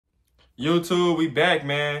YouTube, we back,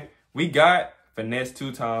 man. We got Finesse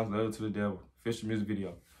 2 times, Letter to the Devil, official music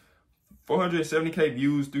video. 470K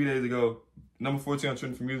views 3 days ago. Number 14 on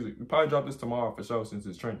trending for music. We probably drop this tomorrow for sure since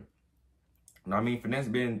it's trending. You know what I mean? Finesse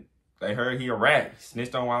been, they heard he a rat. He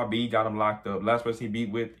snitched on YB, got him locked up. Last person he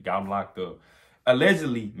beat with, got him locked up.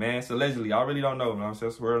 Allegedly, man. It's allegedly. I really don't know. You know what I'm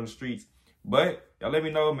saying? It's word on the streets. But y'all let me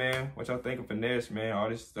know, man, what y'all think of Finesse, man. All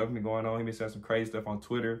this stuff been going on. He been saying some crazy stuff on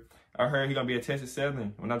Twitter. I heard he gonna be at Texas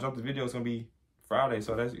 7. When I drop the video, it's gonna be Friday.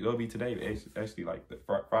 So it'll be today, actually like the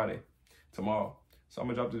Friday, tomorrow. So I'm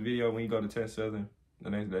gonna drop this video when you go to Texas 7 the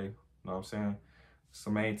next day. You know what I'm saying? It's the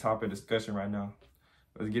main topic of discussion right now.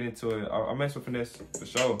 Let's get into it. I mess with Finesse for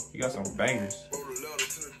sure. He got some bangers.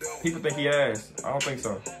 People think he ass. I don't think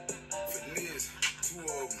so.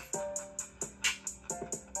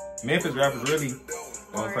 Memphis rappers really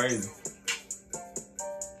going crazy.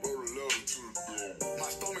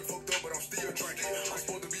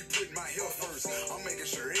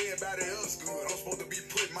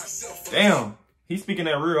 Damn, he's speaking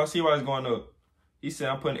that real. I see why it's going up. He said,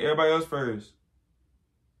 I'm putting everybody else first.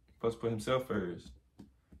 Supposed to put himself first.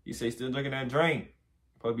 He said he's still drinking that drink.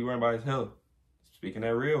 Supposed to be worrying about his health. Speaking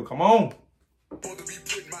that real. Come on. Supposed to be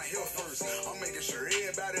putting my health first. I'm making sure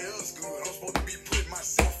everybody else good. I'm supposed to be putting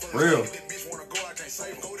myself first. Real. If this bitch wanna go, I can't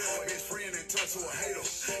save her. Bitch friend and turn to a hater.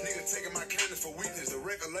 Nigga taking my kindness for weakness. The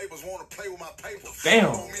record labels wanna play with my paper.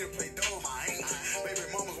 Damn. Want me to play dumb, I ain't. Baby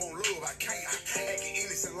mamas won't love, I can't. Acting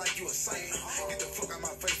innocent like you a saint. Get the fuck out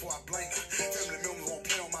my face before I blink. Family members won't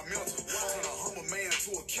play on my mental. Turn a humble man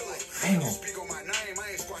to a killer. Damn. You speak on my name,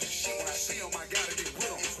 I ain't squashing shit. When I see him, I gotta get with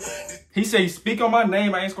him. He said, speak on my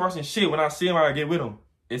name, I ain't squashing shit. When I see him, I gotta get with him.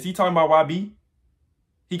 Is he talking about YB?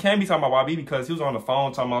 He can't be talking about YB because he was on the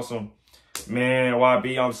phone talking about some, man,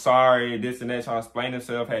 YB, I'm sorry, this and that, trying to explain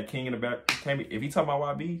himself, had King in the back. Can't be, if he talking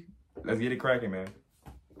about YB, let's get it cracking, man.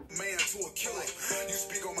 Man to a killer. You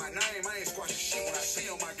speak on my name, I ain't squashing shit. When I see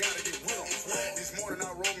him, I gotta get with him. This morning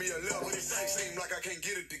I wrote me a letter. Seem like I can't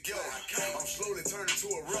get it together. I'm slowly turning to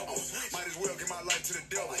a rebel. Might as well give my life to the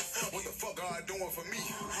devil. What the fuck are I doing for me?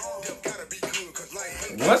 Death gotta be good, cause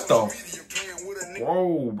like, what the?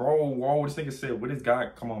 Whoa, bro, whoa, this nigga said, what is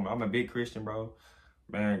God? Come on, man. I'm a big Christian, bro.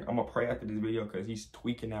 Man, I'm gonna pray after this video because he's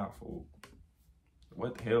tweaking out, fool.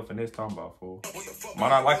 What the hell Finesse talking about, fool? Might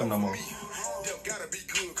not like him no more. Gotta be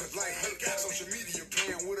good, cause like social media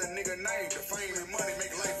playing with a nigga name. The fame and money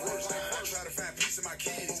make life worse. I try to find peace in my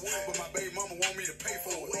kids, but my baby mama want me to pay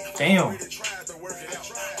for it. Damn. I already tried to work it out.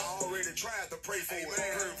 I already tried to pray for it.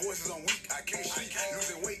 Heard voices on weak, I can't sleep.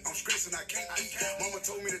 Losing weight, I'm stressing, I can't eat. Mama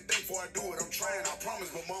told me to think before I do it. I'm trying, I promise,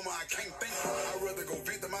 but mama, I can't think. I'd rather go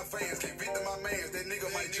vent to my fans, can't vent to my mans. That nigga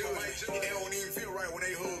might judge me. They don't even feel right when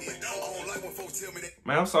they hug me. I don't like when folks tell me that.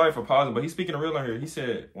 Man, I'm sorry for pausing, but he's speaking real on here. He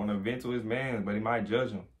said, want to vent to his man, but he might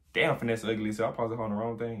judge him. Damn, Finesse ugly, so I paused on the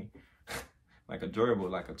wrong thing. Like a gerbil,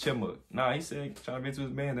 like a chipmunk. Nah, he said, trying to vent to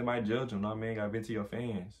his man, they might judge him. Know what I mean? Gotta vent to your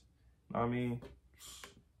fans. Know what I mean?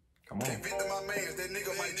 Come on. Can't vent to my mans, that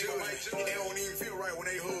nigga might judge me. They don't even feel right when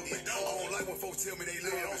they hug me. I don't like when folks tell me they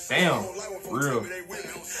live. Damn, real.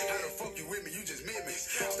 How the fuck you with me? You just met me.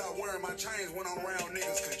 Stop wearing my chains when I'm around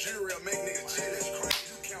niggas, cause jewelry make niggas jealous. Crazy,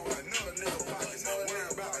 you count another nigga pocket.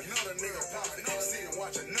 Worrying about another nigga pocket. Sit and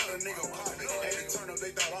watch another nigga pocket. At the turn up,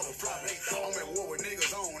 they thought I was flopping. I'm at war with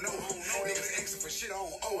niggas I don't know. Niggas asking for shit I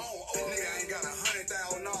don't owe. Nigga ain't got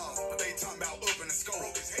 $100,000, but they talking about up in the scope.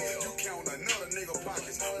 You count another nigga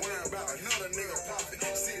pockets. Worrying about another nigga pocket.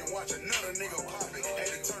 Sit and watch another nigga pocket. At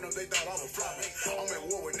the turn up, they thought I was flopping. I'm at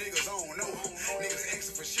war with niggas I don't know. Niggas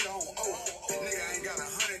asking for shit I don't owe. Nigga ain't got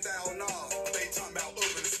 $100,000, but they talking about up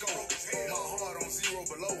in the scope. My heart on zero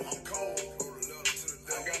below. I'm cold.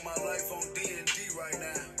 I got my life on D&D right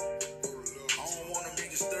now. I don't want to be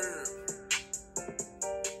disturbed.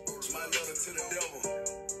 It's my letter to the devil.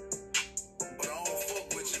 But I don't fuck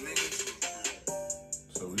with you, niggas.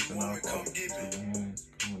 So we can not come get me.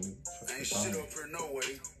 I ain't shit up here no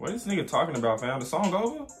way. What is this nigga talking about, fam? The song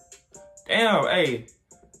over? Damn, hey.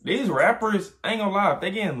 These rappers, I ain't gonna lie, if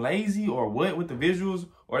they getting lazy or what with the visuals,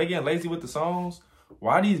 or they getting lazy with the songs,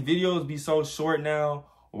 why these videos be so short now?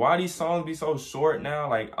 Why these songs be so short now?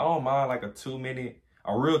 Like, I don't mind like a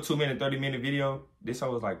real 2 minute, 30-minute video. This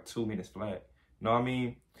one was like 2 minutes flat. You know what I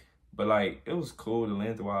mean? But like, it was cool the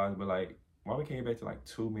length-wise, but like, why we can't get back to like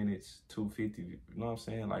 2 minutes, 2:50? You know what I'm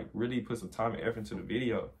saying? Like, really put some time and effort into the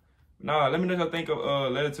video. Nah, let me know what y'all think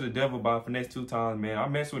of Letter to the Devil by Finesse 2 times, man. I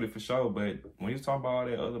mess with it for sure, but when he was talking about all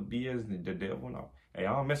that other BS and the devil, no. Hey,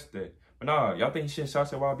 I don't mess with that. But nah, y'all think he shouldn't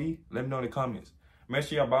shout at YB? Let me know in the comments. Make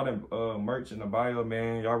sure y'all buy the merch in the bio,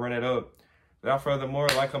 man. Y'all run it up. Without furthermore,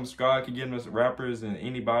 like, comment, subscribe, keep getting us rappers and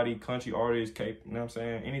anybody, country artists, you know what I'm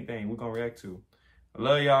saying? Anything we're gonna react to. I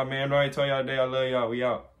love y'all, man. I already told y'all today I love y'all. We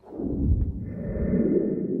out.